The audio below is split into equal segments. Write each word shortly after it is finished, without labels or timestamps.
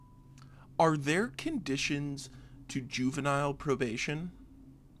Are there conditions to juvenile probation?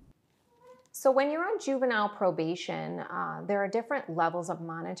 So when you're on juvenile probation, there are different levels of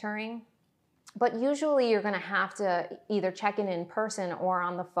monitoring, but usually you're going to have to either check in person or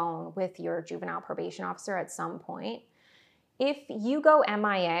on the phone with your juvenile probation officer at some point. If you go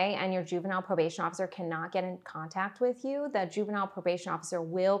MIA and your juvenile probation officer cannot get in contact with you, the juvenile probation officer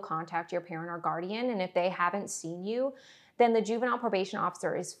will contact your parent or guardian. And if they haven't seen you, then the juvenile probation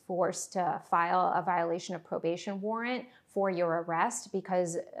officer is forced to file a violation of probation warrant for your arrest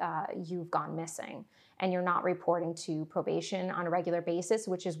because you've gone missing and you're not reporting to probation on a regular basis,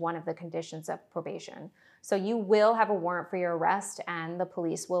 which is one of the conditions of probation. So you will have a warrant for your arrest and the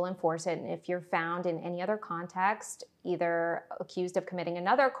police will enforce it. And if you're found in any other context, either accused of committing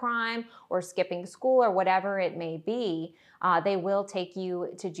another crime or skipping school or whatever it may be, they will take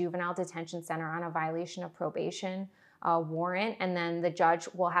you to juvenile detention center on a violation of probation warrant. And then the judge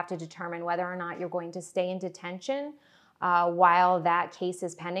will have to determine whether or not you're going to stay in detention while that case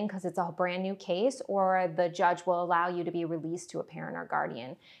is pending because it's a brand new case, or the judge will allow you to be released to a parent or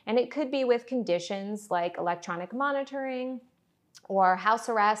guardian. And it could be with conditions like electronic monitoring or house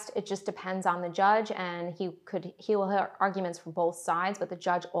arrest. It just depends on the judge, and he will hear arguments from both sides, but the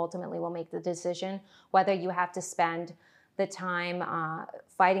judge ultimately will make the decision whether you have to spend the time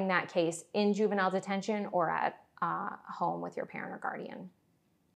fighting that case in juvenile detention or at home with your parent or guardian.